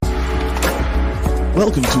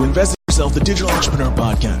Welcome to Invest in Yourself, the Digital Entrepreneur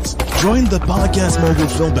Podcast. Join the podcast mogul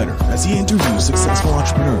Phil Better as he interviews successful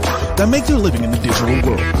entrepreneurs that make their living in the digital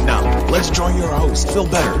world. Now, let's join your host, Phil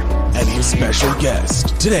Better, and his special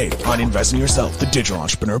guest today on Invest in Yourself, the Digital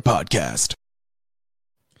Entrepreneur Podcast.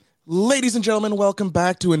 Ladies and gentlemen, welcome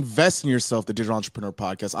back to Invest in Yourself, the Digital Entrepreneur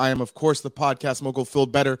Podcast. I am, of course, the podcast mogul Phil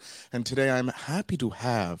Better, and today I'm happy to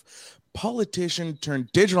have politician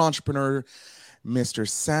turned digital entrepreneur, Mr.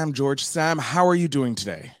 Sam George. Sam, how are you doing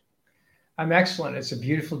today? I'm excellent. It's a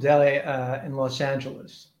beautiful day in Los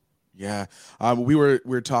Angeles. Yeah, we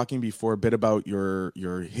were talking before a bit about your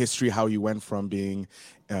history, how you went from being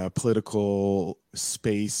a political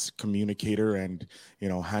space communicator and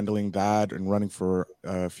handling that and running for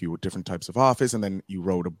a few different types of office, and then you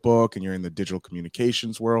wrote a book and you're in the digital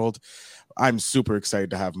communications world. I'm super excited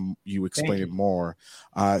to have you explain it more.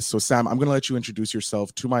 So Sam, I'm going to let you introduce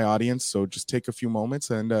yourself to my audience. So just take a few moments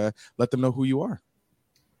and let them know who you are.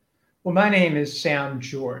 Well, my name is Sam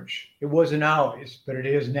George. It wasn't always, but it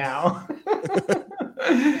is now.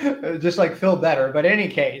 Just like Phil Better. But in any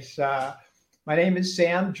case, my name is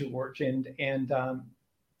Sam George. And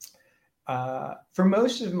for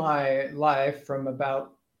most of my life, from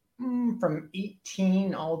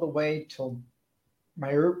 18 all the way to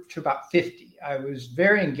about 50, I was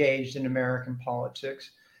very engaged in American politics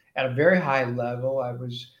at a very high level.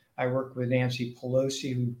 I worked with Nancy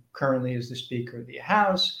Pelosi, who currently is the Speaker of the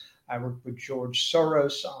House. I worked with George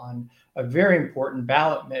Soros on a very important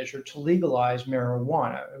ballot measure to legalize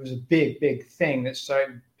marijuana. It was a big, big thing that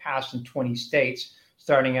passed in 20 states,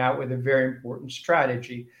 starting out with a very important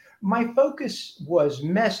strategy. My focus was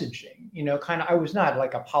messaging, I was not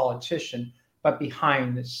like a politician, but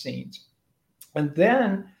behind the scenes. And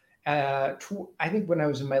then I think when I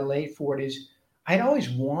was in my late 40s, I'd always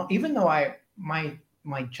even though my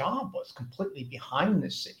job was completely behind the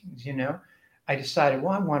scenes, I decided,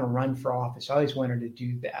 I want to run for office. I always wanted to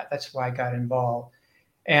do that. That's why I got involved.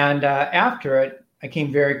 And after it, I came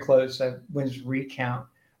very close. I went to recount.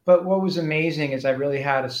 But what was amazing is I really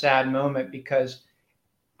had a sad moment because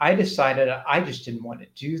I decided I just didn't want to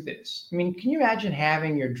do this. I mean, can you imagine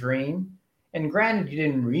having your dream? And granted, you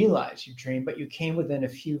didn't realize your dream, but you came within a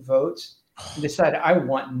few votes and decided I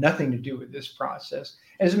want nothing to do with this process.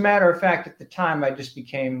 As a matter of fact, at the time, I just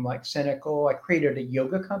became cynical. I created a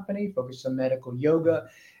yoga company focused on medical yoga.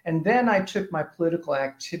 And then I took my political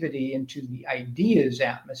activity into the ideas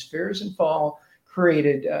atmospheres and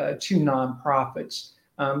created two nonprofits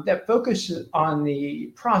that focus on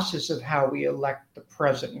the process of how we elect the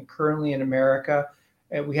president. Currently in America,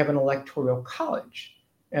 we have an electoral college.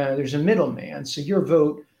 There's a middleman. So your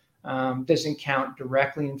vote doesn't count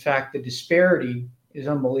directly. In fact, the disparity is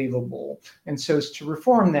unbelievable. And so it's to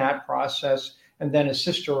reform that process and then a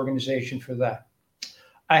sister organization for that.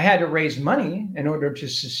 I had to raise money in order to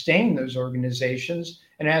sustain those organizations.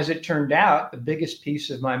 And as it turned out, the biggest piece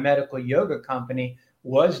of my medical yoga company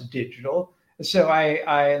was digital. So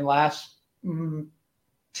I in the last 10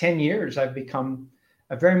 years, I've become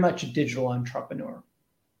very much a digital entrepreneur.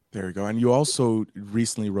 There you go. And you also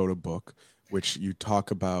recently wrote a book which you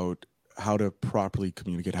talk about how to properly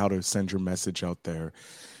communicate, how to send your message out there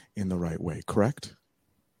in the right way, correct?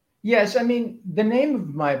 Yes. I mean, the name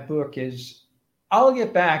of my book is I'll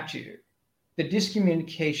Get Back to You, The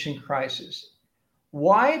Discommunication Crisis.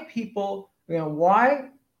 Why people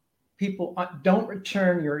don't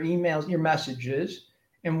return your emails, your messages,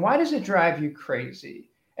 and why does it drive you crazy?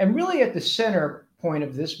 And really at the center point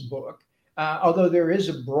of this book, although there is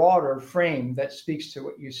a broader frame that speaks to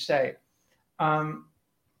what you say,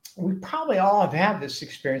 we probably all have had this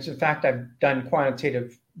experience. In fact, I've done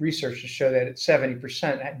quantitative research to show that it's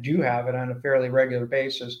 70% do have it on a fairly regular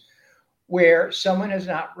basis, where someone has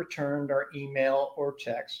not returned our email or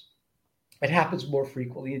text. It happens more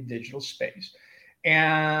frequently in digital space.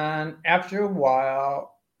 And after a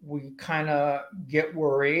while, we kind of get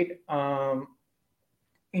worried,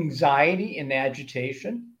 anxiety and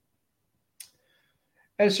agitation.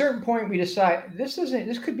 At a certain point, we decide this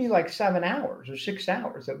could be like 7 hours or 6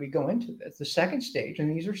 hours that we go into this. The second stage,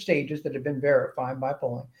 and these are stages that have been verified by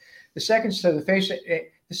polling. The second stage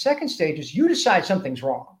is you decide something's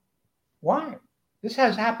wrong. Why? This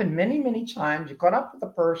has happened many, many times. You caught up with the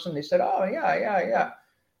person. They said, oh, yeah.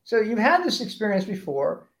 So you've had this experience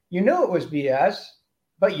before. You know it was BS,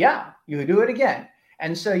 but yeah, you do it again.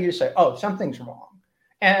 And so you say, oh, something's wrong.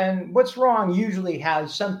 And what's wrong usually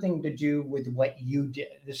has something to do with what you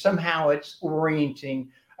did. Somehow it's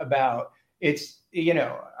orienting about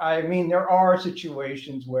there are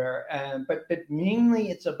situations where, but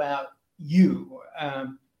mainly it's about you.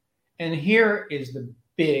 And here is the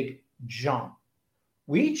big jump.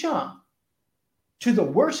 We jump to the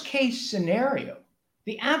worst case scenario,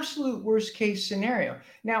 the absolute worst case scenario.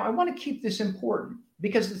 Now, I want to keep this important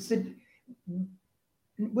because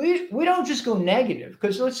we don't just go negative,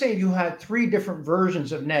 because let's say you had 3 different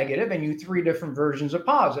versions of negative and you 3 different versions of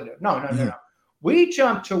positive. No. We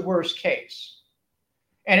jump to worst case.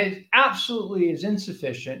 And it absolutely is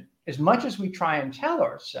insufficient. As much as we try and tell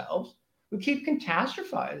ourselves, we keep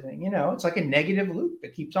catastrophizing. It's like a negative loop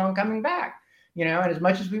that keeps on coming back. And as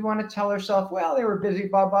much as we want to tell ourselves, well, they were busy,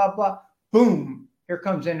 blah, blah, blah, boom, here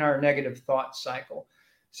comes in our negative thought cycle.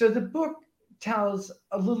 So the book tells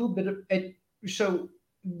a little bit of it. So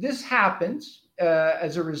this happens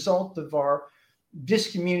as a result of our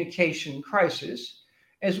discommunication crisis,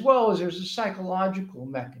 as well as there's a psychological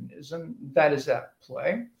mechanism that is at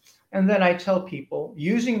play. And then I tell people,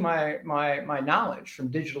 using my knowledge from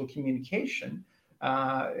digital communication,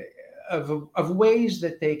 of ways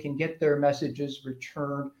that they can get their messages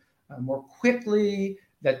returned more quickly,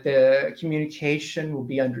 that the communication will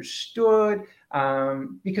be understood,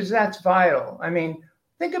 because that's vital. I mean,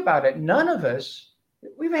 think about it. None of us,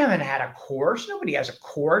 we haven't had a course. Nobody has a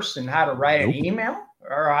course in how to write an email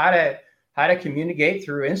or how to communicate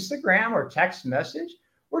through Instagram or text message.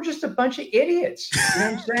 We're just a bunch of idiots. You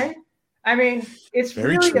know what I'm saying? I mean, it's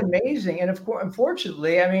very really true. Amazing. And of course,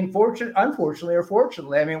 unfortunately, or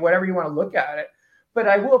fortunately, I mean, whatever you want to look at it. But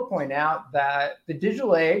I will point out that the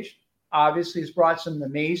digital age obviously has brought some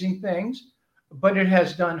amazing things, but it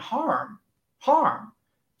has done harm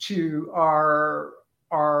to our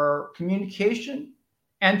communication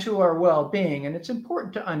and to our well-being. And it's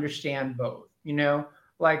important to understand both,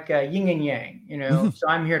 like yin and yang, So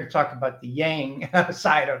I'm here to talk about the yang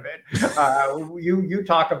side of it. You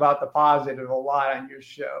talk about the positive a lot on your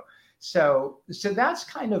show. So that's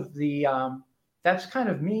kind of that's kind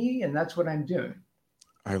of me, and that's what I'm doing.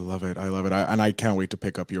 I love it. And I can't wait to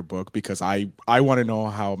pick up your book, because I want to know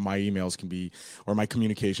how my emails can be, or my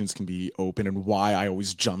communications can be open, and why I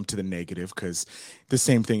always jump to the negative. Because the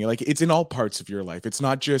same thing, like, it's in all parts of your life. It's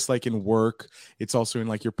not just like in work. It's also in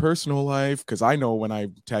like your personal life. Because I know when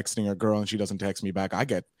I'm texting a girl and she doesn't text me back,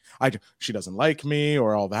 she doesn't like me,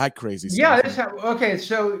 or all that crazy stuff. Yeah. Okay.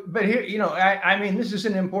 So, but here, I mean, this is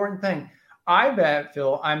an important thing. I bet,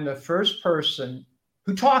 Phil, I'm the first person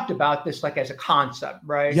who talked about this like as a concept,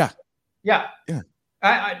 right? Yeah.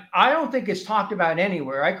 I don't think it's talked about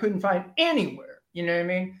anywhere. I couldn't find anywhere. You know what I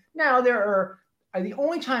mean? Now the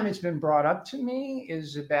only time it's been brought up to me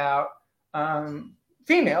is about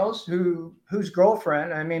females whose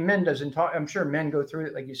girlfriend. I mean, men doesn't talk. I'm sure men go through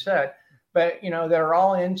it, like you said, but they're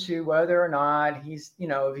all into whether or not he's,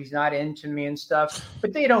 if he's not into me and stuff.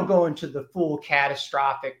 But they don't go into the full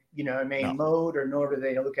catastrophic, mode, or nor do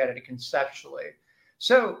they look at it conceptually.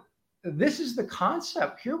 So this is the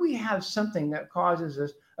concept. Here we have something that causes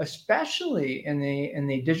us, especially in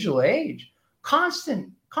the digital age,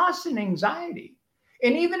 constant anxiety.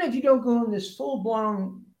 And even if you don't go in this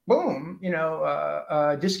full-blown boom,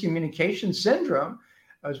 discommunication syndrome,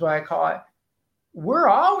 is what I call it. We're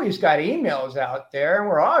always got emails out there, and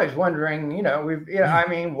we're always wondering, I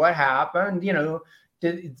mean, what happened?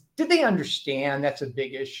 Did they understand? That's a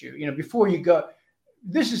big issue. Before you go.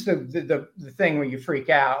 This is the thing where you freak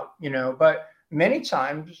out, but many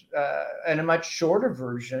times in a much shorter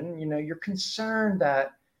version, you're concerned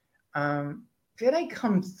that did I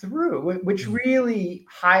come through, which really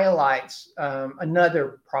highlights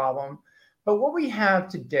another problem. But what we have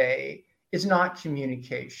today is not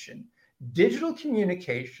communication. Digital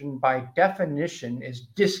communication, by definition, is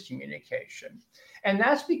discommunication. And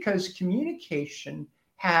that's because communication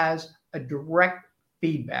has a direct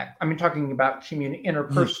feedback. I mean, talking about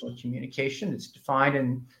interpersonal communication, it's defined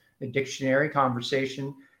in the dictionary.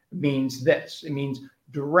 Conversation means this. It means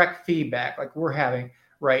direct feedback, like we're having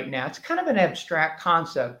right now. It's kind of an abstract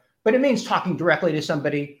concept, but it means talking directly to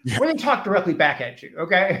somebody where they talk directly back at you.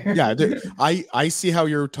 Okay. Yeah. I see how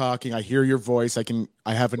you're talking. I hear your voice. I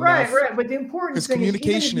have enough. Right. But the important thing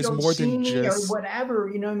communication is more than just or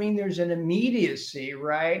whatever, there's an immediacy,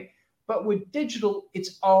 right? But with digital,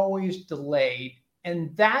 it's always delayed.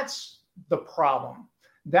 And that's the problem.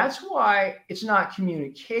 That's why it's not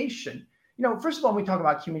communication. First of all, when we talk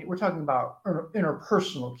about we're talking about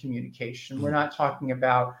interpersonal communication. We're not talking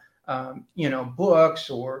about,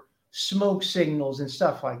 books or smoke signals and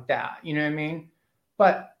stuff like that. You know what I mean?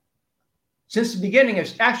 But since the beginning,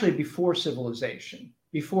 it's actually before our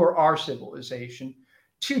civilization,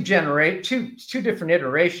 two different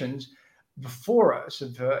iterations before us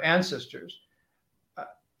of ancestors.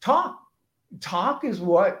 Talk is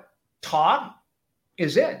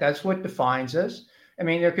it. That's what defines us. I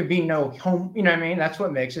mean, there could be no home, that's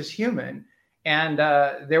what makes us human. And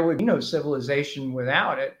there would be no civilization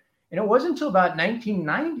without it. And it wasn't until about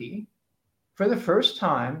 1990, for the first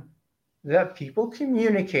time, that people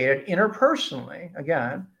communicated interpersonally,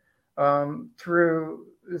 again, through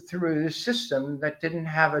this system that didn't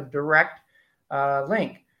have a direct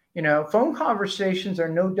link. Phone conversations are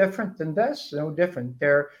no different than this, no different.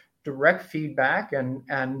 They're direct feedback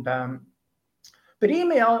but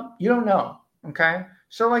email, you don't know, okay?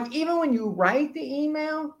 So like even when you write the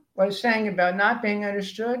email, what I was saying about not being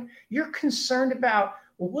understood, you're concerned about,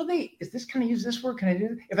 well, is this, can I use this word? Can I do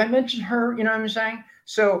it? If I mention her, you know what I'm saying?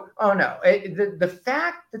 So, oh no, the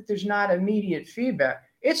fact that there's not immediate feedback,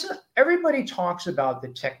 everybody talks about the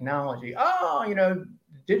technology. Oh,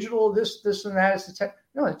 digital, this and that is the tech.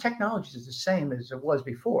 No, the technology is the same as it was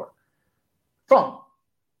before. Phone.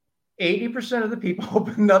 80% of the people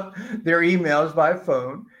opened up their emails by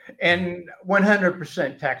phone and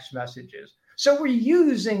 100% text messages. So we're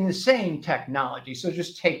using the same technology. So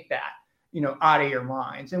just take that, out of your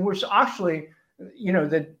minds. And we're actually,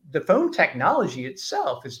 the phone technology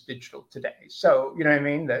itself is digital today. So, you know what I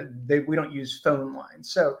mean? We don't use phone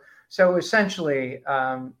lines. So essentially,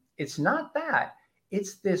 it's not that.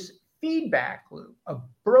 It's this feedback loop, a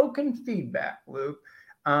broken feedback loop.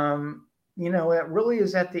 It really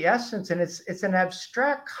is at the essence, and it's an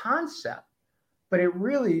abstract concept, but it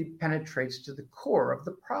really penetrates to the core of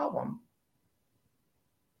the problem.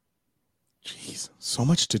 Jeez, so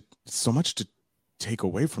much to take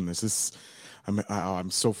away from this. I'm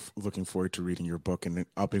so looking forward to reading your book and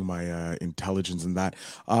upping my intelligence in that.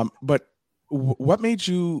 But what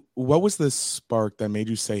was the spark that made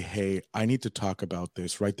you say, hey, I need to talk about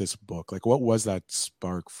this, write this book? Like, what was that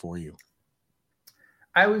spark for you?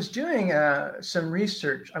 I was doing some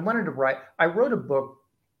research. I wrote a book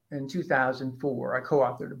in 2004. I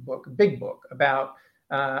co-authored a big book about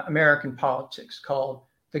American politics called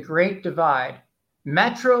The Great Divide,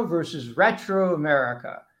 Metro versus Retro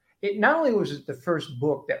America. It not only was it the first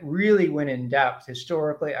book that really went in depth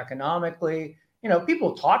historically, economically,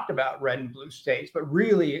 people talked about red and blue states, but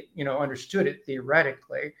really, understood it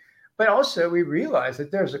theoretically. But also we realized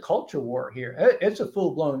that there's a culture war here. It's a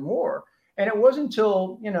full-blown war. And it wasn't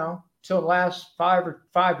until, till the last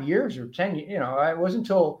 5 years or 10, it wasn't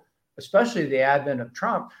until especially the advent of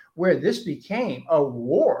Trump where this became a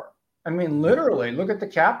war. I mean, literally, look at the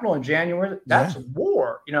Capitol in January. That's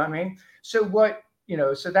war. You know what I mean? So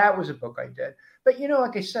so that was a book I did. But,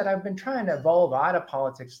 like I said, I've been trying to evolve out of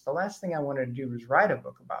politics. The last thing I wanted to do was write a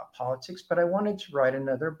book about politics, but I wanted to write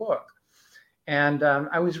another book. And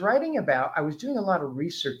I was doing a lot of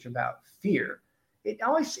research about fear.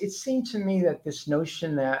 It seemed to me that this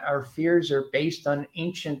notion that our fears are based on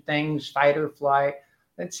ancient things, fight or flight,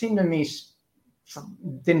 that seemed to me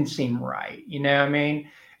didn't seem right. You know what I mean?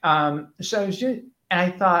 So I was and I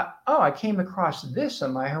thought, I came across this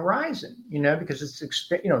on my horizon, because I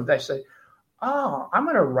said, I'm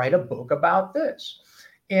going to write a book about this.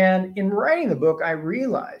 And in writing the book, I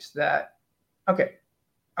realized that, okay,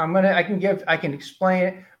 I can explain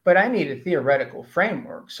it, but I need a theoretical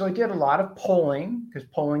framework. So I did a lot of polling, because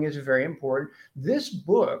polling is very important. This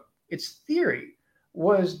book, its theory,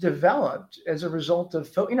 was developed as a result of,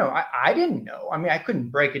 I didn't know. I mean, I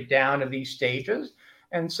couldn't break it down to these stages.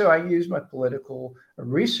 And so I used my political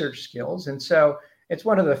research skills. And so it's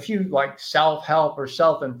one of the few like self-help or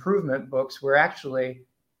self-improvement books where it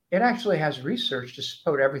actually has research to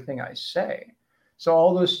support everything I say. So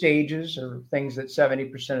all those stages are things that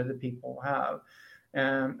 70% of the people have.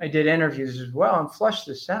 I did interviews as well and fleshed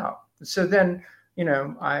this out. So then,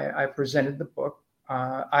 I presented the book.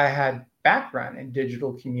 I had background in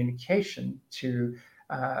digital communication to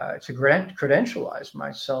credentialize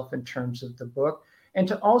myself in terms of the book and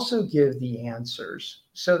to also give the answers.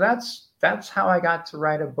 So that's how I got to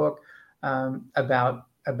write a book about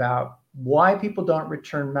why people don't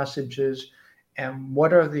return messages and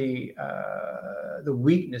what are the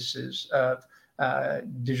weaknesses of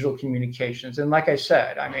digital communications. And like I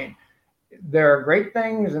said, I mean, there are great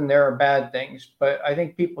things and there are bad things, but I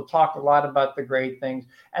think people talk a lot about the great things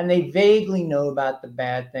and they vaguely know about the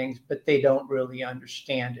bad things, but they don't really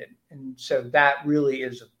understand it. And so that really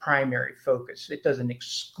is a primary focus. It doesn't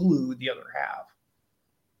exclude the other half.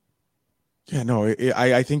 Yeah, no,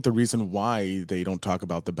 I think the reason why they don't talk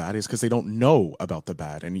about the bad is because they don't know about the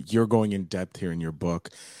bad. And you're going in depth here in your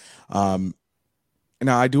book.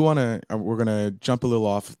 Now, I do want to, we're going to jump a little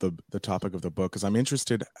off the topic of the book because I'm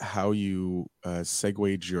interested how you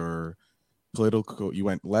segued your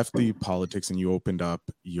you left the politics and you opened up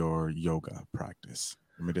your yoga practice.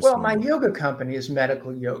 Well, my yoga company is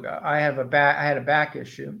Medical Yoga. I had a back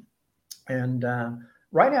issue. And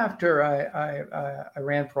right after I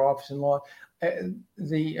ran for office in law, a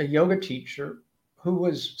yoga teacher who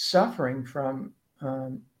was suffering from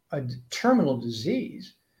a terminal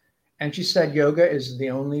disease. And she said, yoga is the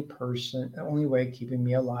only way keeping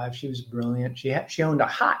me alive. She was brilliant. She owned a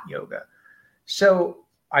hot yoga. So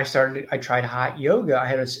I tried hot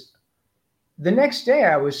yoga. The next day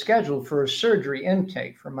I was scheduled for a surgery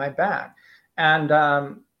intake for my back. And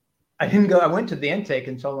I didn't go. I went to the intake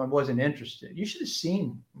and told them I wasn't interested. You should have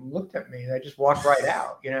seen, looked at me. I just walked right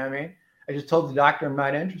out. You know what I mean? I just told the doctor I'm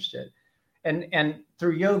not interested. And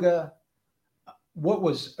through yoga, what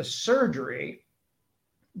was a surgery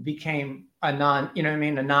became a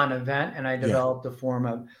non-event. And I developed a form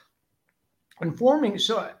of informing.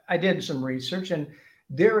 So I did some research, and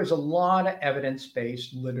there is a lot of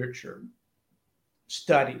evidence-based literature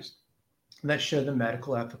studies that show the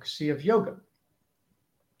medical efficacy of yoga.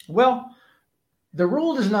 Well, the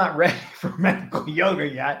world is not ready for medical yoga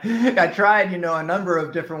yet. I tried, a number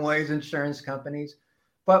of different ways, insurance companies,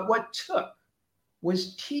 but what took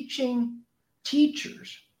was teaching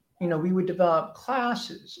teachers. We would develop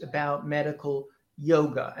classes about medical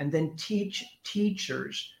yoga and then teach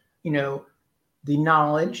teachers, the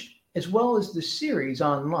knowledge as well as the series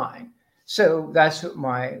online. So that's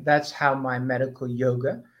how my medical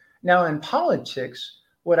yoga. Now in politics,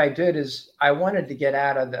 what I did is I wanted to get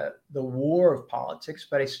out of the war of politics,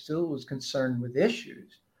 but I still was concerned with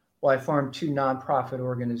issues. Well, I formed 2 nonprofit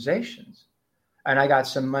organizations, and I got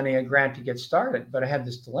some money, a grant to get started, but I had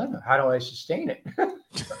this dilemma. How do I sustain it?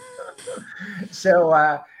 So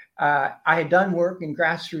I had done work in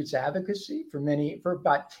grassroots advocacy for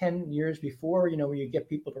about 10 years before, where you get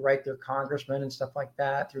people to write their congressmen and stuff like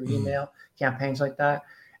that through email campaigns like that.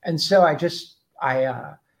 And so I just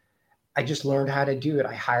learned how to do it.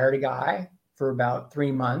 I hired a guy for about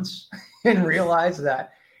 3 months and realized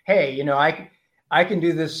that, hey, I can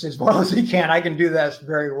do this as well as he can. I can do this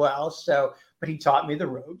very well. So, but he taught me the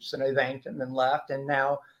ropes, and I thanked him and left. And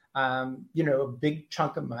now, a big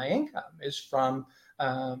chunk of my income is from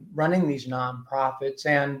running these nonprofits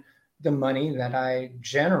and the money that I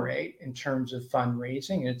generate in terms of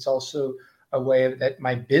fundraising. It's also a way that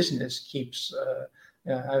my business keeps,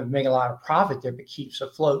 I make a lot of profit there, but keeps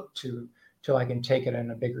afloat till I can take it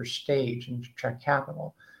on a bigger stage and attract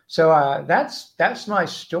capital. So that's my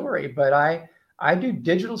story. But I do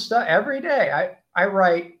digital stuff every day. I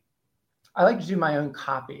write. I like to do my own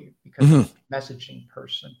copy because I'm a messaging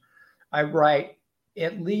person. I write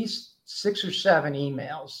at least 6 or 7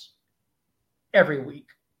 emails every week.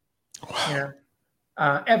 Wow.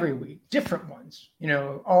 Every week, different ones.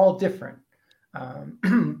 All different.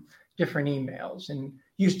 Different emails, and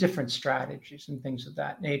use different strategies and things of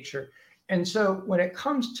that nature. And so when it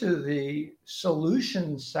comes to the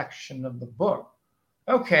solution section of the book,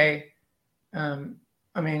 it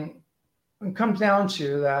comes down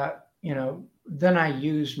to that, then I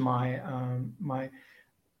use my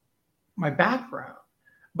background.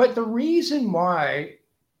 But the reason why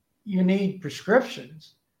you need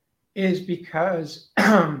prescriptions is because,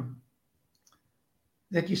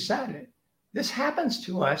 like you said it, this happens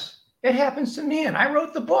to us. It happens to me, and I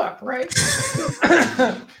wrote the book, right?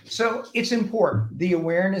 So it's important. The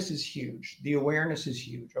awareness is huge.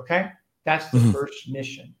 Okay? That's the first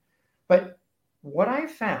mission. But what I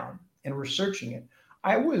found in researching it,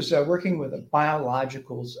 I was working with a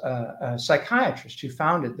biologicals psychiatrist who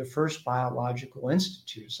founded the first biological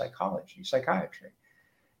institute of psychiatry.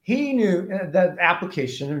 He knew the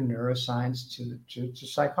application of neuroscience to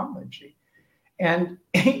psychology. And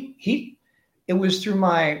it was through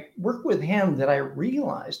my work with him that I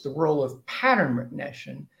realized the role of pattern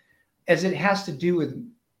recognition, as it has to do with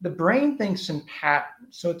the brain thinks in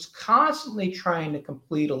patterns. So it's constantly trying to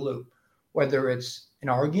complete a loop, whether it's an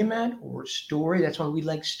argument or a story. That's why we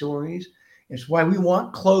like stories. It's why we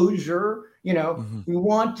want closure. We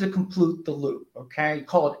want to complete the loop. Okay. You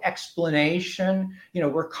call it explanation.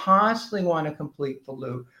 We're constantly want to complete the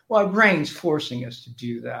loop. Well, our brain's forcing us to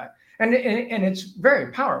do that. And it's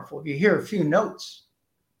very powerful. If you hear a few notes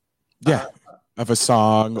of a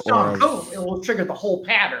song or boom, it will trigger the whole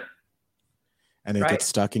pattern. And it gets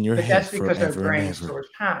stuck in your head. That's because our brain stores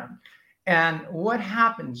pattern. And what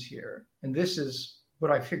happens here, and this is what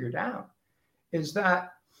I figured out, is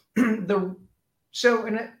that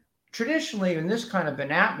traditionally in this kind of an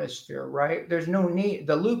atmosphere, right, there's no need,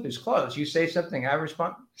 the loop is closed. You say something, I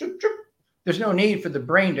respond, there's no need for the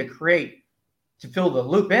brain to fill the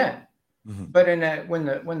loop in. But when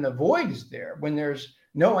the void is there, when there's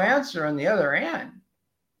no answer on the other end,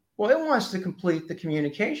 well, it wants to complete the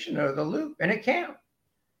communication of the loop, and it can't.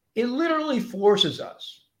 It literally forces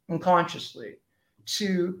us unconsciously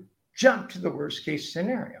to jump to the worst case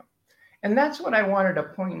scenario. And that's what I wanted to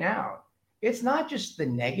point out, it's not just the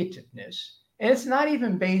negativeness, and it's not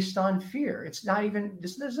even based on fear.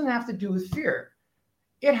 This doesn't have to do with fear.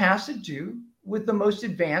 It has to do with the most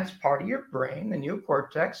advanced part of your brain, the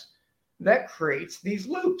neocortex, that creates these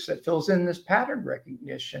loops, that fills in this pattern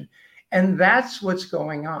recognition. And that's what's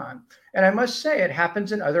going on. And I must say, it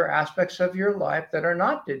happens in other aspects of your life that are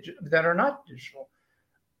not digital.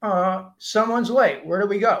 Someone's late. Where do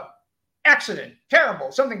we go? Accident.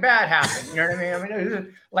 Terrible. Something bad happened. You know what I mean? It was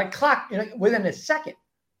like clock, within a second.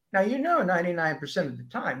 Now, 99% of the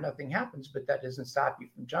time, nothing happens, but that doesn't stop you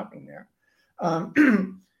from jumping there.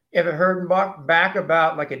 You ever heard back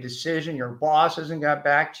about like a decision, your boss hasn't got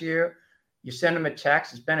back to you? You send them a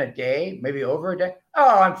text, it's been a day, maybe over a day.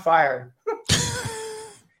 Oh, I'm fired.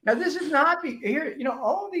 Now, this is not here,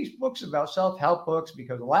 all of these books about self-help books,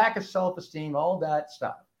 because of lack of self-esteem, all that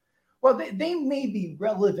stuff. Well, they may be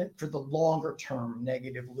relevant for the longer term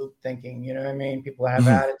negative loop thinking, you know what I mean? People have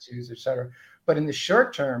attitudes, et cetera. But in the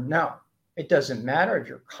short term, no, it doesn't matter if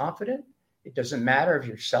you're confident. It doesn't matter if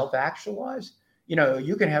you're self-actualized.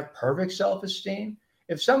 You can have perfect self-esteem.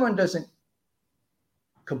 If someone doesn't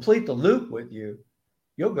complete the loop with you,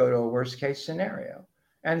 you'll go to a worst case scenario.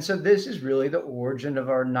 And so this is really the origin of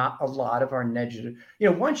a lot of our negative.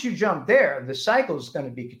 Once you jump there, the cycle is going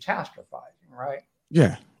to be catastrophizing, right?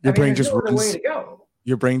 Yeah, your brain just runs. Way to go.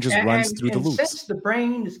 Your brain just runs through the loops. Since the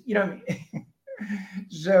brain is,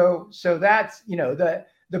 so that's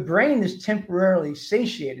the brain is temporarily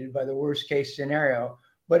satiated by the worst case scenario,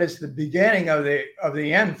 but it's the beginning of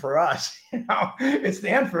the end for us. It's the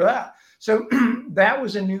end for that. So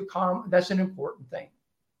that's an important thing.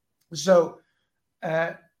 So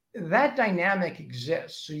that dynamic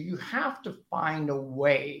exists. So you have to find a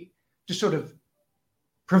way to sort of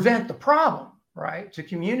prevent the problem, right? To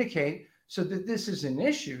communicate so that this is an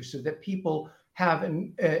issue, so that people have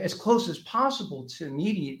as close as possible to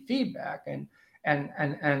immediate feedback and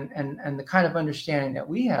the kind of understanding that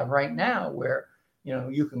we have right now, where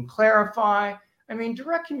you can clarify. I mean,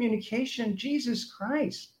 direct communication. Jesus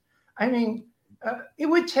Christ. I mean, it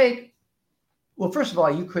would take. Well, first of all,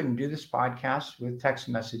 you couldn't do this podcast with text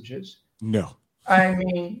messages. No. I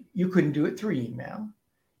mean, you couldn't do it through email.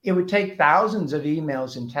 It would take thousands of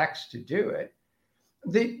emails and texts to do it.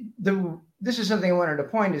 This is something I wanted to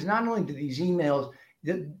point is not only do these emails,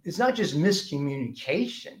 it's not just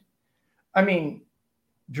miscommunication. I mean,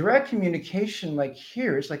 direct communication like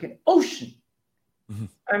here is like an ocean. Mm-hmm.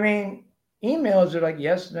 I mean, emails are like,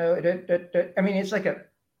 yes, no. I mean,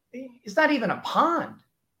 it's not even a pond.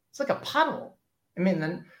 It's like a puddle. I mean,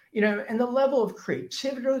 then, and the level of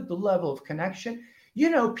creativity, the level of connection,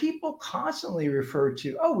 people constantly refer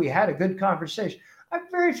to, oh, we had a good conversation.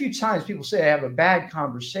 Very few times people say I have a bad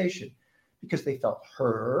conversation because they felt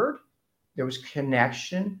heard, there was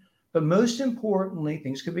connection, but most importantly,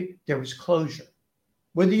 there was closure.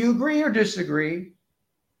 Whether you agree or disagree,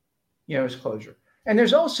 it's closure. And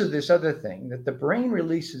there's also this other thing that the brain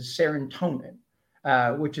releases serotonin,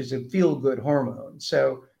 which is a feel-good hormone.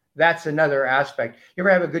 So that's another aspect. You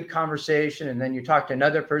ever have a good conversation and then you talk to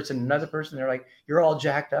another person, they're like, you're all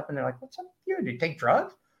jacked up. And they're like, what's up with you? Do you take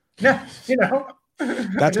drugs? No,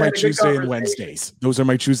 That's my Tuesday and Wednesdays. Those are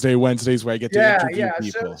my Tuesday and Wednesdays where I get to interview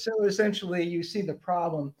people. So essentially you see the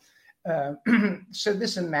problem. So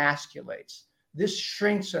this emasculates. This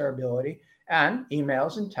shrinks our ability. And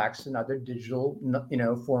emails and texts and other digital,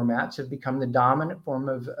 formats have become the dominant form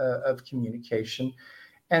of communication.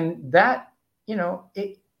 And that,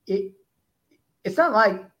 it's not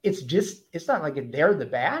like they're the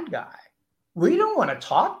bad guy. We don't want to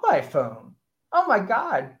talk by phone. Oh my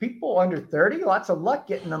God, people under 30, lots of luck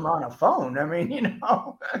getting them on a phone. I mean,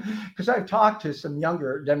 because I've talked to some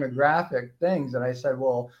younger demographic things and I said,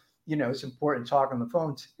 well, it's important to talk on the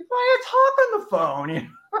phone. Why talk on the phone?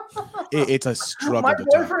 It's a struggle. My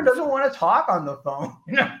boyfriend doesn't want to talk on the phone.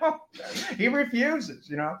 He refuses.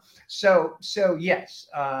 So yes,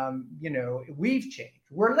 we've changed.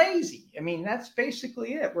 We're lazy. I mean, that's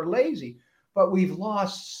basically it. We're lazy, but we've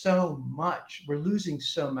lost so much. We're losing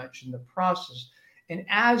so much in the process. And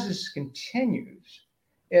as this continues,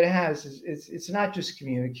 it's not just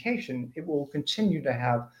communication. It will continue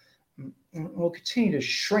to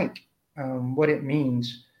shrink what it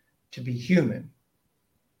means to be human.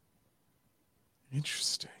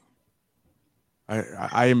 Interesting.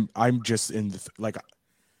 I'm just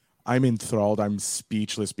I'm enthralled. I'm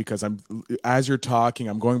speechless because as you're talking,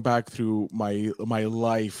 I'm going back through my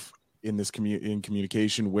life in this in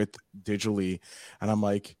communication with digitally, and I'm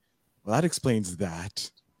like, well, that explains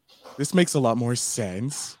that. This makes a lot more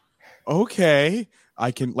sense. Okay,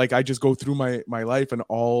 I just go through my life and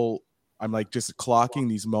I'm like just clocking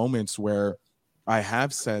these moments where I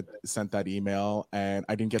have sent that email and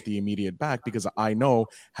I didn't get the immediate back because I know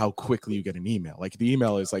how quickly you get an email. Like the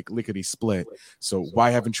email is like lickety split. So why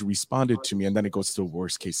haven't you responded to me? And then it goes to a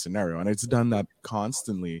worst case scenario. And it's done that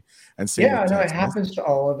constantly. And same Yeah, with no, it text happens message. to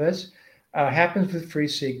all of us. Happens with free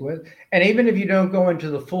sequence. And even if you don't go into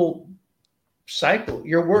the full cycle,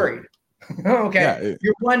 you're Yeah. worried. Okay. Yeah.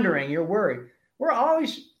 You're wondering, you're worried. We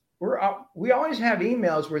always have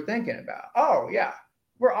emails we're thinking about. Oh, yeah.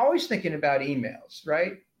 We're always thinking about emails,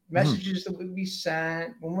 right? Messages that would be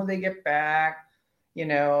sent. When will they get back? You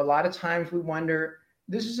know, a lot of times we wonder,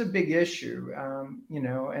 this is a big issue, you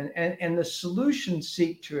know, and the solutions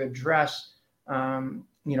seek to address,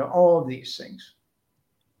 you know, all of these things.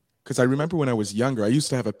 Because I remember when I was younger, I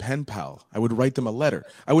used to have a pen pal. I would write them a letter.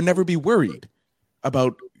 I would never be worried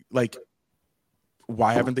about like,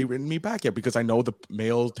 why haven't they written me back yet? Because I know the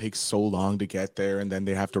mail takes so long to get there and then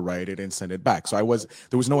they have to write it and send it back. So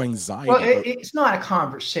there was no anxiety. Well, it's not a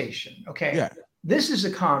conversation. Okay. Yeah. This is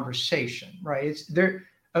a conversation, right? It's there.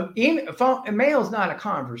 Mail is not a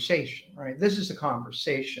conversation, right? This is a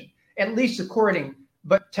conversation, at least according,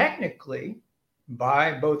 but technically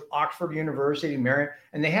by both Oxford University, Merriam,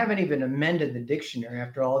 and they haven't even amended the dictionary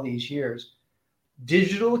after all these years.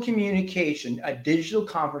 Digital communication, a digital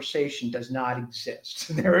conversation does not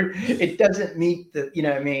exist. It doesn't meet the, you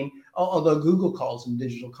know what I mean? Although Google calls them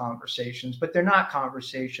digital conversations, but they're not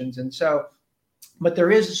conversations. And so, but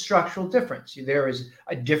there is a structural difference. There is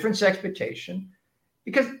a difference expectation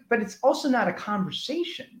but it's also not a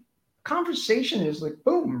conversation. Conversation is like,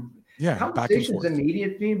 boom. Yeah. Conversation is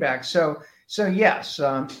immediate feedback. So yes,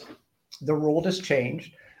 the world has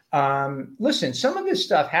changed. Listen, some of this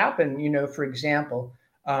stuff happened, you know, for example,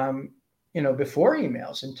 you know, before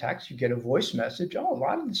emails and text, you get a voice message. Oh, a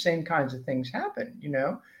lot of the same kinds of things happen, you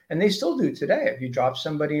know, and they still do today. If you drop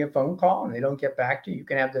somebody a phone call and they don't get back to you, you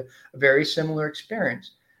can have a very similar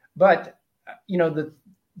experience. But, you know,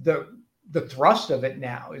 the thrust of it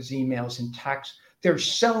now is emails and texts. There's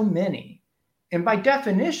so many. And by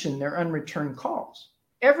definition, they're unreturned calls.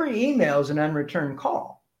 Every email is an unreturned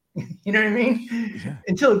call. You know what I mean? Yeah.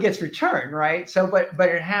 Until it gets returned, right? So, but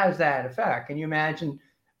it has that effect. Can you imagine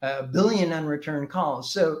a billion unreturned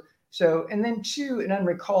calls? So, and then two, an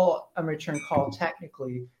unreturned call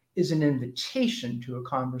technically is an invitation to a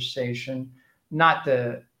conversation, not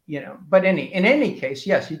the, you know, but in any case,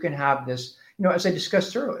 yes, you can have this, you know, as I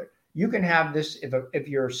discussed earlier, you can have this if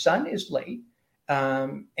your son is late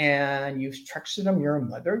and you've texted him, your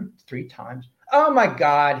mother 3 times. Oh my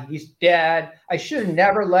God, he's dead. I should have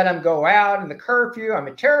never let him go out in the curfew. I'm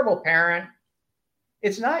a terrible parent.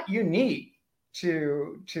 It's not unique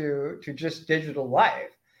to just digital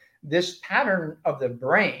life. This pattern of the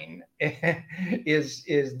brain is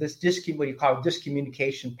this what you call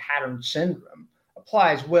discommunication pattern syndrome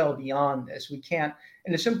applies well beyond this. We can't,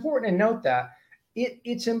 and it's important to note that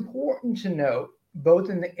it's important to note both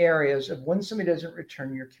in the areas of when somebody doesn't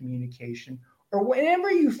return your communication or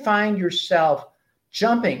whenever you find yourself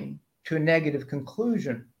jumping to a negative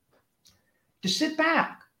conclusion, to sit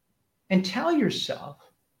back and tell yourself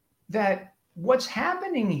that what's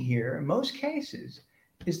happening here in most cases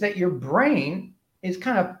is that your brain is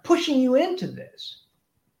kind of pushing you into this,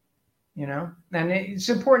 you know, and it's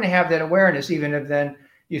important to have that awareness, even if then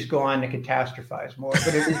you just go on to catastrophize more.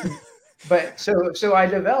 But it isn't. But so I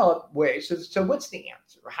developed ways. So what's the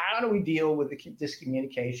answer? How do we deal with this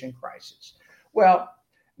communication crisis? Well,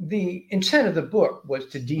 the intent of the book was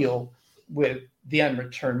to deal with the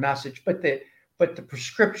unreturned message, but the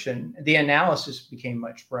prescription, the analysis became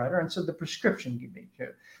much broader, and so the prescription became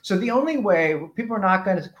too. So the only way people are not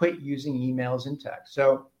going to quit using emails and text,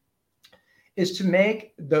 so is to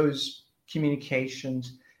make those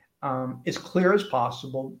communications as clear as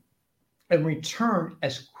possible and returned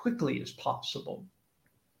as quickly as possible,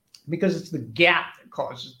 because it's the gap that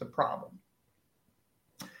causes the problem.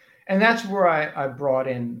 And that's where I brought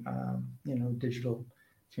in, digital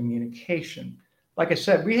communication. Like I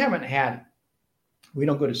said, we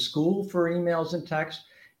don't go to school for emails and text.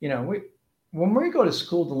 You know, when we go to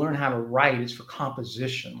school to learn how to write, it's for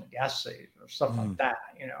composition, like essays or stuff like that.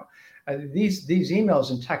 You know, these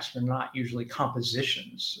emails and texts are not usually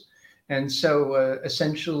compositions. And so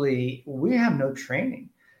essentially, we have no training.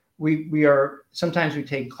 Sometimes we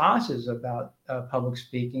take classes about public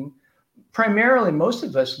speaking. Primarily, most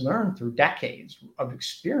of us learn through decades of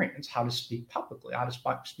experience how to speak publicly, how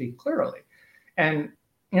to speak clearly. And,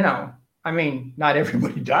 you know, I mean, not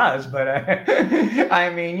everybody does, but I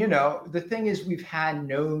mean, you know, the thing is we've had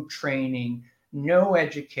no training, no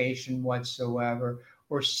education whatsoever.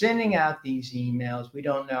 We're sending out these emails. We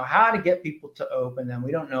don't know how to get people to open them.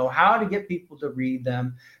 We don't know how to get people to read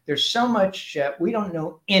them. There's so much shit. We don't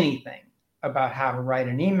know anything about how to write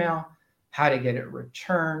an email, how to get it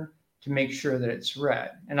returned, to make sure that it's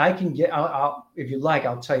read. And I can get, I'll if you like,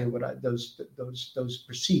 I'll tell you what those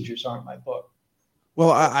procedures are in my book.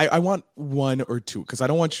 Well, I want one or two because I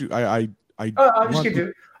don't want you. I'll just give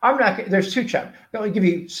you. I'm not. There's two chapters. I'll give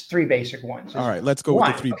you three basic ones. All right, let's go with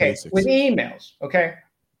the three basics. With emails, okay.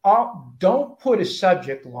 Don't put a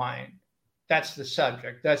subject line. That's the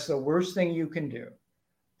subject. That's the worst thing you can do.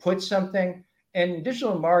 Put something. In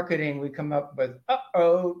digital marketing, we come up with,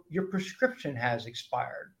 your prescription has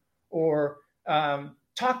expired, or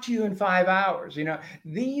talk to you in 5 hours.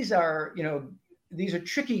 These are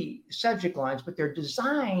tricky subject lines, but they're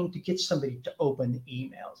designed to get somebody to open the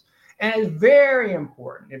emails. And it's very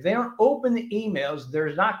important. If they don't open the emails,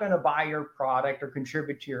 they're not going to buy your product or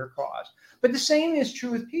contribute to your cause. But the same is true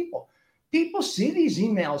with people. People see these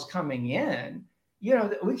emails coming in.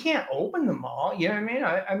 We can't open them all. You know what I mean?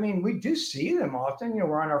 I mean, we do see them often.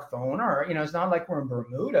 We're on our phone, or, it's not like we're in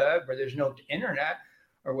Bermuda where there's no internet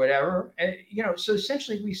or whatever. And, so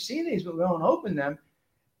essentially we see these, but we don't open them.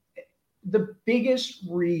 The biggest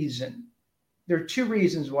reason, there are two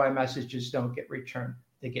reasons why messages don't get returned.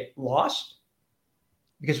 They get lost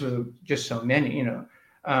because with just so many,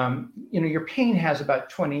 your pain has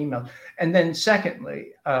about 20 emails. And then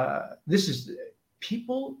secondly,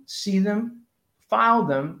 people see them, file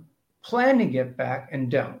them, plan to get back,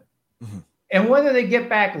 and don't. Mm-hmm. And whether they get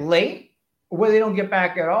back late or whether they don't get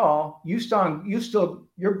back at all,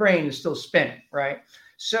 your brain is still spinning, right?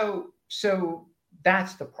 So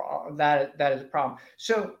that's the problem. That is a problem.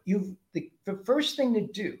 So the first thing to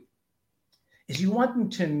do is you want them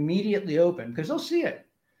to immediately open because they'll see it.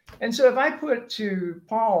 And so if I put to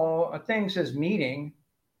Paul a thing that says meeting,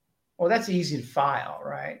 well, that's easy to file,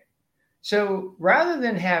 right? So rather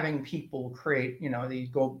than having people create, they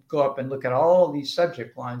go up and look at all these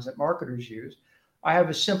subject lines that marketers use, I have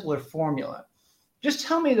a simpler formula. Just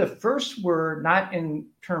tell me the first word, not in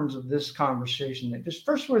terms of this conversation, just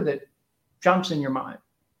first word that jumps in your mind.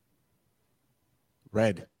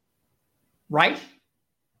 Red. Right?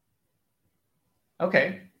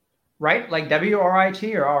 Okay. Right? Like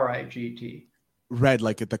W-R-I-T or R-I-G-T? Red,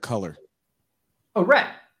 like the color. Oh, red.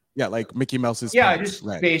 Yeah, like Mickey Mouse's pants, I just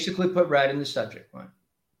red. Basically put red in the subject line.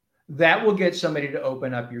 That will get somebody to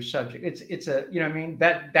open up your subject. It's a, what I mean?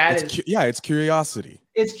 It's curiosity.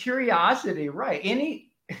 It's curiosity, right?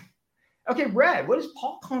 Okay, red. What is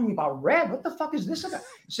Paul calling me about red? What the fuck is this about?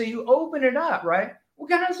 So you open it up, right? We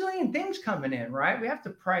got a zillion things coming in, right? We have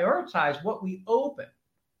to prioritize what we open,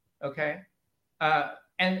 okay?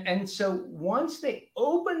 And so once they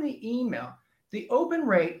open the email, the open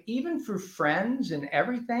rate, even for friends and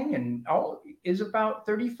everything and all, is about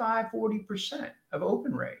 35-40% of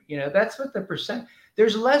open rate. That's what the percent.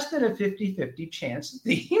 There's less than a 50-50 chance that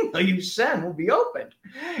the email you send will be opened.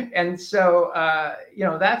 And so,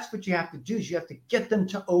 that's what you have to do is you have to get them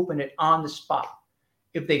to open it on the spot.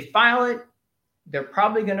 If they file it, they're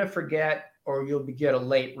probably going to forget, or you'll get a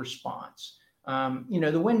late response.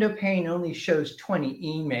 The window pane only shows 20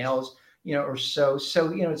 emails, or so.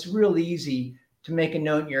 So, it's real easy to make a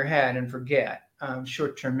note in your head and forget,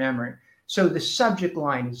 short-term memory. So the subject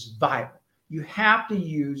line is vital. You have to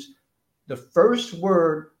use the first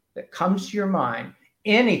word that comes to your mind,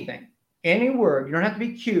 anything, any word. You don't have to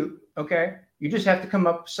be cute, okay? You just have to come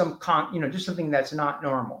up with just something that's not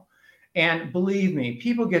normal. And believe me,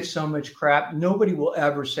 people get so much crap. Nobody will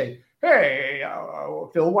ever say, hey,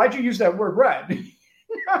 Phil, why'd you use that word red?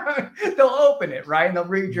 They'll open it, right? And they'll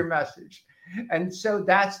read your message. And so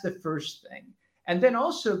that's the first thing. And then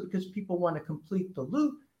also because people want to complete the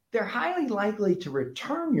loop, they're highly likely to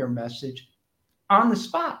return your message on the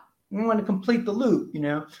spot. We want to complete the loop.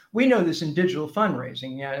 We know this in digital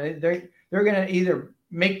fundraising. They're going to either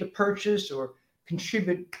make the purchase or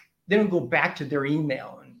contribute. They don't go back to their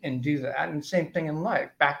email and do that. And same thing in life,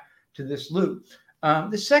 back to this loop.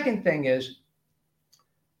 The second thing is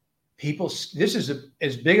this is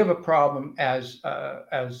as big of a problem as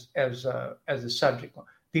the subject line.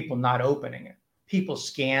 People not opening it. People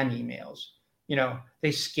scan emails.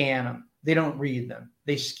 They scan them. They don't read them.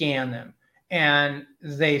 They scan them, and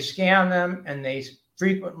they scan them, and they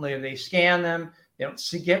scan them. They don't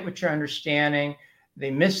get what you're understanding.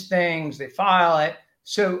 They miss things. They file it.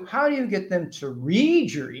 So how do you get them to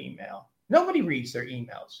read your email? Nobody reads their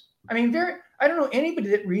emails. I mean, I don't know anybody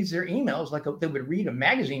that reads their emails like they would read a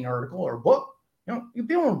magazine article or a book. You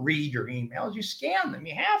don't read your emails. You scan them.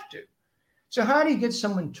 You have to. So how do you get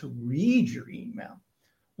someone to read your email?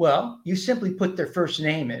 Well, you simply put their first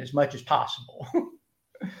name in as much as possible.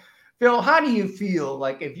 Phil, how do you feel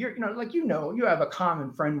like if you're, you have a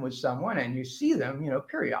common friend with someone and you see them,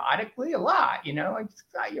 periodically a lot, like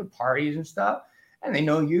at your parties and stuff, and they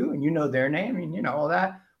know you and you know their name and you know all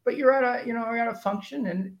that, but you're at a function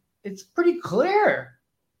and it's pretty clear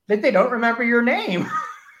that they don't remember your name.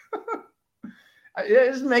 It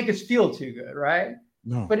doesn't make us feel too good, right?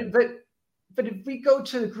 No. But if we go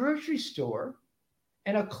to the grocery store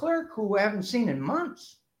and a clerk who we haven't seen in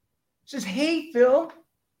months says, "Hey, Phil,"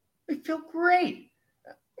 we feel great.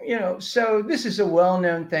 So this is a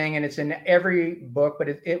well-known thing and it's in every book, but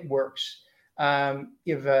it works.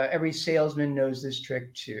 If every salesman knows this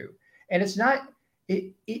trick too. And it's not,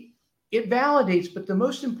 it validates, but the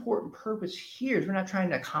most important purpose here is we're not trying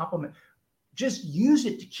to compliment, just use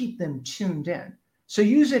it to keep them tuned in. So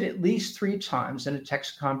use it at least 3 times in a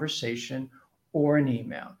text conversation or an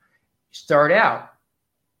email. Start out,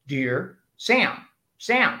 "Dear Sam."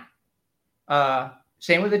 Same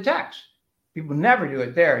with the text. People never do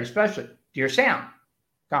it there, especially "Dear Sam."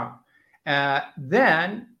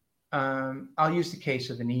 Then I'll use the case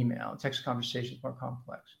of an email. Text conversation is more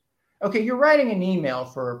complex. Okay, you're writing an email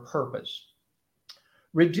for a purpose.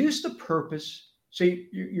 Reduce the purpose. So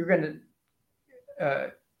you're going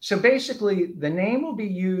to, so basically the name will be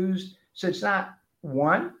used. So it's not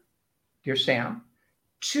 1, "Dear Sam."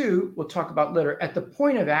 2, we'll talk about later, at the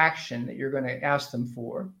point of action that you're going to ask them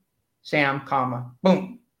for, "Sam, comma,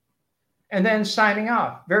 boom." And then signing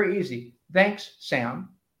off, very easy. "Thanks, Sam."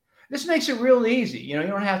 This makes it real easy. You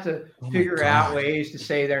don't have to figure out ways to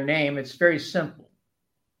say their name. It's very simple.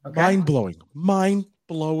 Okay? Mind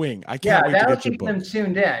blowing. I can't wait to get your book. That'll keep them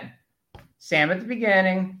tuned in. Sam at the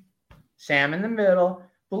beginning, Sam in the middle.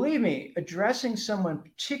 Believe me, addressing someone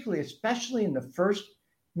particularly, especially in the first,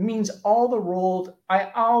 means all the roles.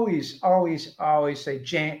 I always say,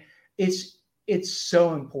 Jane, it's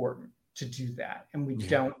so important to do that. And we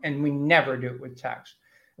don't, and we never do it with text.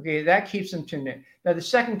 Okay, that keeps them tuned in. Now, the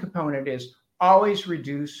second component is always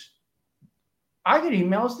reduce. I get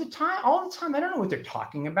emails all the time. I don't know what they're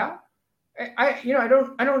talking about. I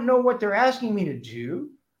don't know what they're asking me to do.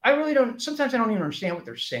 I really don't. Sometimes I don't even understand what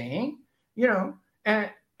they're saying. And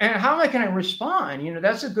how can I respond?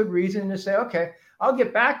 That's a good reason to say, okay, I'll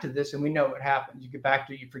get back to this, and we know what happens. You get back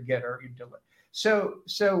to it, you forget, or you delay. So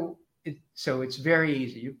it's very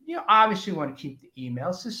easy. You obviously want to keep the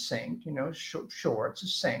email succinct, short,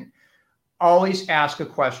 succinct. Always ask a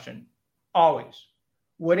question. Always.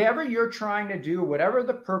 Whatever you're trying to do, whatever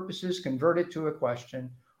the purpose is, convert it to a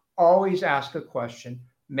question. Always ask a question.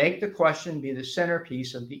 Make the question be the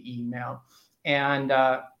centerpiece of the email, and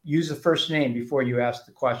use the first name before you ask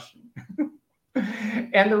the question.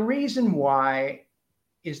 And the reason why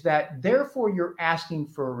is that, therefore, you're asking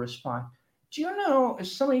for a response. Do you know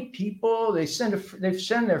so many people, they send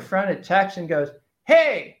their friend a text and goes,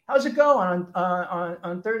 "Hey, how's it going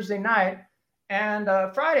on Thursday night?" And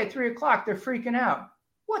Friday at 3:00, they're freaking out.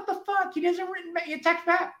 What the fuck? He doesn't written you text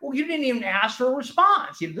back. Well, you didn't even ask for a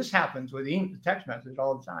response. This happens with the text message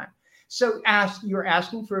all the time. So you're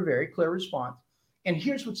asking for a very clear response. And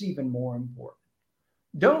here's what's even more important.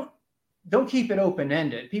 Don't keep it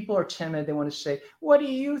open-ended. People are timid. They want to say, "What do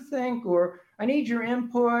you think?" Or "I need your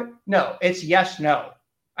input." No, it's yes, no.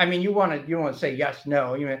 I mean, you want to say yes,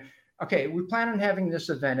 no. Okay, we plan on having this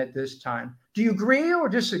event at this time. Do you agree or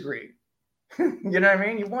disagree? You know what I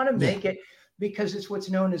mean? You want to make it, because it's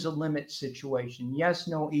what's known as a limit situation. Yes,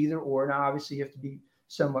 no, either or. Now, obviously, you have to be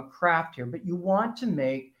somewhat craft here, but you want to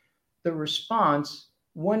make the response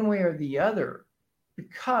one way or the other,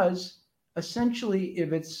 because essentially,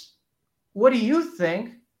 if it's, "What do you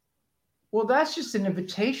think?" Well, that's just an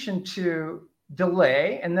invitation to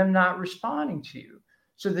delay and them not responding to you.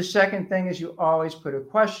 So the second thing is you always put a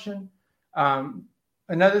question.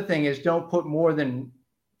 Another thing is don't put more than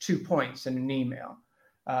 2 points in an email.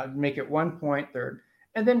 Make it 1 point, third.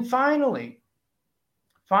 And then finally,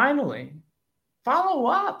 follow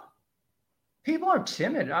up. People are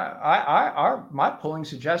timid. My polling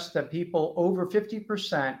suggests that people over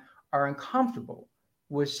 50% are uncomfortable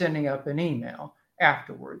with sending up an email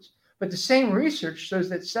afterwards. But the same research shows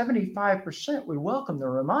that 75% would welcome the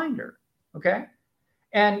reminder, okay?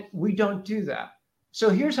 And we don't do that. So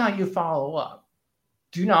here's how you follow up.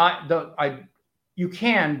 You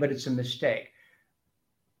can, but it's a mistake.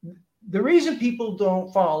 The reason people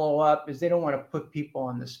don't follow up is they don't want to put people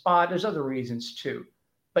on the spot. There's other reasons too.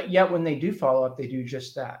 But yet when they do follow up, they do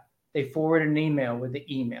just that. They forward an email with the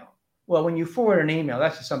email. Well, when you forward an email,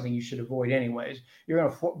 that's just something you should avoid anyways. You're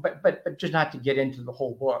going to, but just not to get into the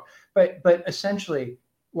whole book. But essentially,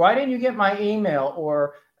 why didn't you get my email?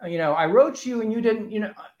 Or, I wrote to you and you didn't,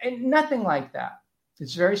 and nothing like that.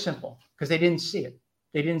 It's very simple because they didn't see it.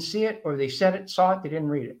 they didn't see it, or they saw it, they didn't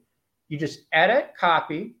read it. You just edit,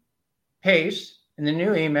 copy, paste in the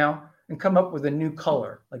new email, and come up with a new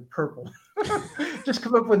color, like purple. Just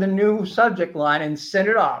come up with a new subject line and send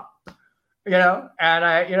it off. And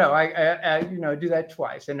I do that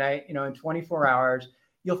twice, and in 24 hours,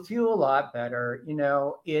 you'll feel a lot better. You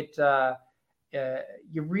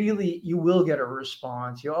will get a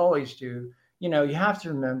response. You always do. You have to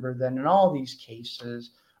remember that in all these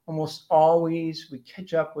cases, almost always we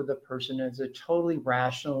catch up with a person as a totally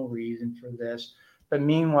rational reason for this. But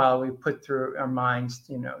meanwhile, we put through our minds,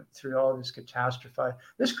 through all this catastrophe.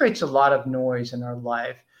 This creates a lot of noise in our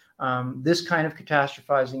life. This kind of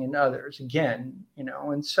catastrophizing in others, again,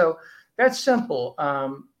 and so that's simple.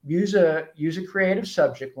 Use a creative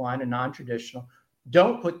subject line, a non-traditional.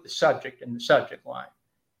 Don't put the subject in the subject line.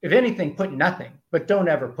 If anything, put nothing, but don't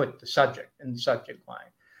ever put the subject in the subject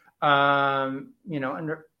line.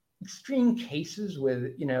 Under extreme cases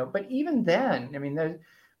with, but even then,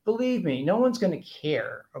 believe me, no one's going to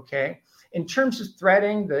care. Okay. In terms of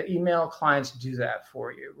threading, the email clients do that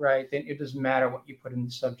for you, right? Then it doesn't matter what you put in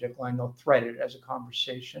the subject line; they'll thread it as a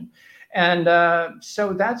conversation. And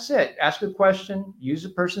so that's it. Ask a question, use a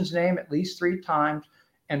person's name at least 3 times,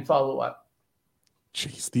 and follow up.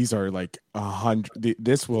 Jeez, these are like 100.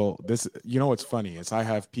 What's funny is I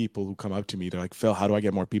have people who come up to me. They're like, Phil, how do I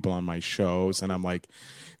get more people on my shows? And I'm like,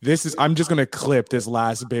 I'm just going to clip this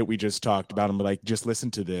last bit we just talked about. I'm like, just listen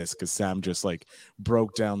to this, because Sam just like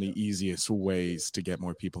broke down the easiest ways to get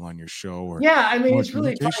more people on your show. It's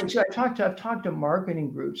really funny. I've talked to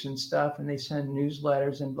marketing groups and stuff, and they send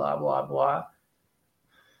newsletters and blah, blah, blah.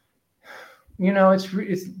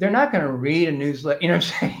 They're not going to read a newsletter,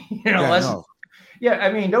 unless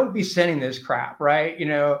don't be sending this crap, right?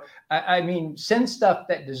 Send stuff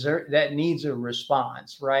that needs a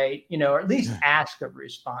response, right? Or at least ask a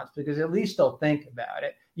response, because at least they'll think about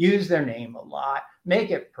it. Use their name a lot,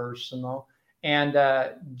 make it personal, and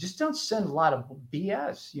just don't send a lot of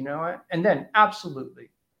BS, And then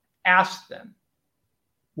absolutely ask them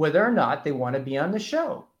whether or not they want to be on the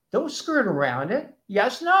show. Don't skirt around it.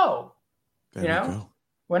 Yes, no.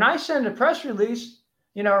 When I send a press release,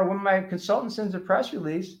 or when my consultant sends a press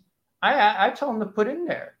release, I tell them to put in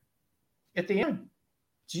there at the end.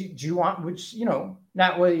 Do you want,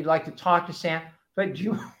 not whether you'd like to talk to Sam, but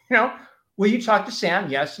will you talk to Sam?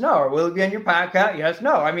 Yes, no. Or will it be on your podcast? Yes,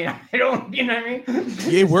 no. I don't,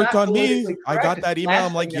 It worked on me. I got that email.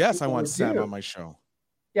 I'm like, yes, I want Sam on my show.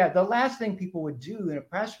 Yeah. The last thing people would do in a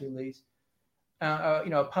press release,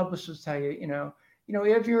 a publicist will tell you,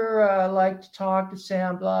 if you're like to talk to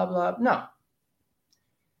Sam, blah, blah. No.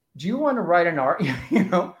 Do you want to write an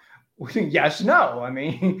article? Yes, no.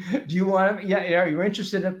 Do you want to? Are you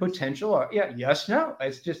interested in potential? Or yes, no.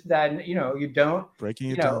 It's just that you don't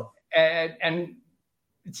breaking it down, and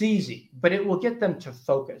it's easy, but it will get them to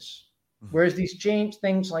focus. Mm-hmm. Whereas these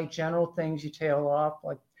things like general things you tail off,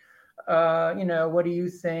 like what do you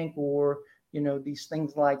think, or these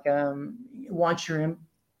things like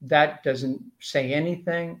that doesn't say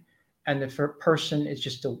anything, and the person is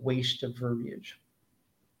just a waste of verbiage.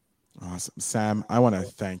 Awesome. Sam, I want to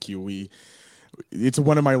thank you. It's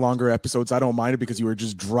one of my longer episodes. I don't mind it because you were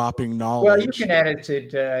just dropping knowledge. Well, you can edit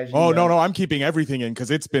it. No, I'm keeping everything in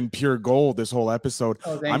because it's been pure gold this whole episode.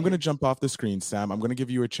 I'm going to jump off the screen, Sam. I'm going to give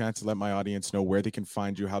you a chance to let my audience know where they can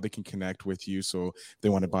find you, how they can connect with you. So if they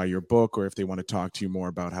want to buy your book, or if they want to talk to you more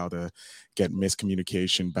about how to get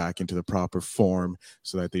miscommunication back into the proper form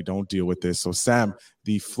so that they don't deal with this. So Sam,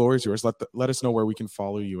 the floor is yours. Let us know where we can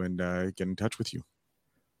follow you and get in touch with you.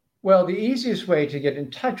 Well, the easiest way to get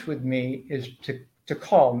in touch with me is to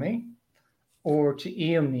call me or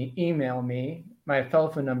to email me. My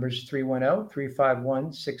telephone number is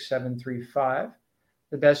 310-351-6735.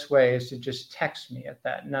 The best way is to just text me at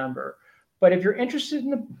that number. But if you're interested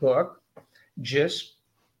in the book, just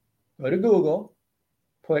go to Google,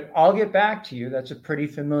 put "I'll get back to you." That's a pretty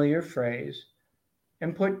familiar phrase.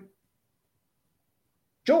 And put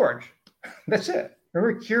George. That's it.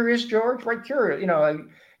 Remember Curious George? Right? Curious,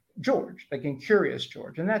 George, like in Curious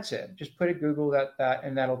George, and that's it. Just put it, Google that,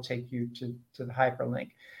 and that'll take you to the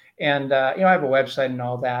hyperlink. And I have a website and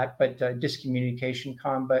all that, but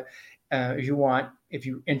Discommunication.com. But if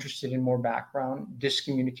you're interested in more background,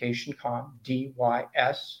 Discommunication.com,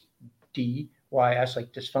 DYS,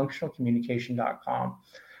 like dysfunctionalcommunication.com.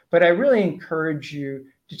 But I really encourage you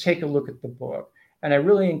to take a look at the book, and I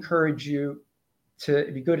really encourage you to,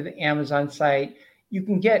 if you go to the Amazon site, you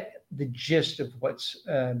can get the gist of what's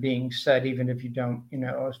being said, even if you don't,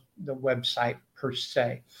 the website per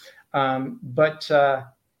se. But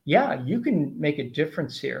you can make a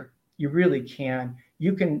difference here. You really can.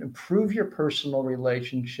 you can improve your personal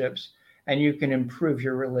relationships, and you can improve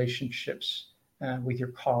your relationships with your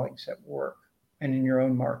colleagues at work and in your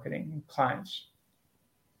own marketing and clients.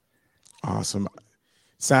 Awesome.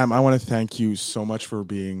 Sam, I want to thank you so much for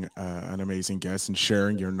being an amazing guest and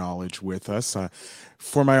sharing your knowledge with us.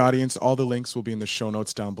 For my audience, all the links will be in the show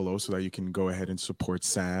notes down below so that you can go ahead and support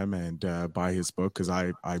Sam and buy his book, because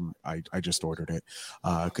I just ordered it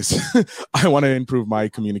because I want to improve my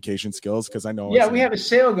communication skills, because I know. Yeah, we have a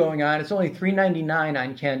sale going on. It's only $3.99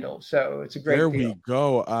 on Kindle, so it's a great deal. There we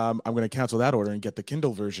go. I'm going to cancel that order and get the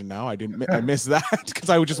Kindle version now. I missed that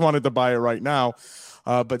because I just wanted to buy it right now.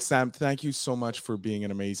 But Sam, thank you so much for being an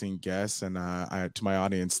amazing guest. And to my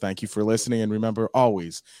audience, thank you for listening. And remember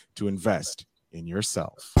always to invest in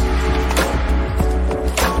yourself.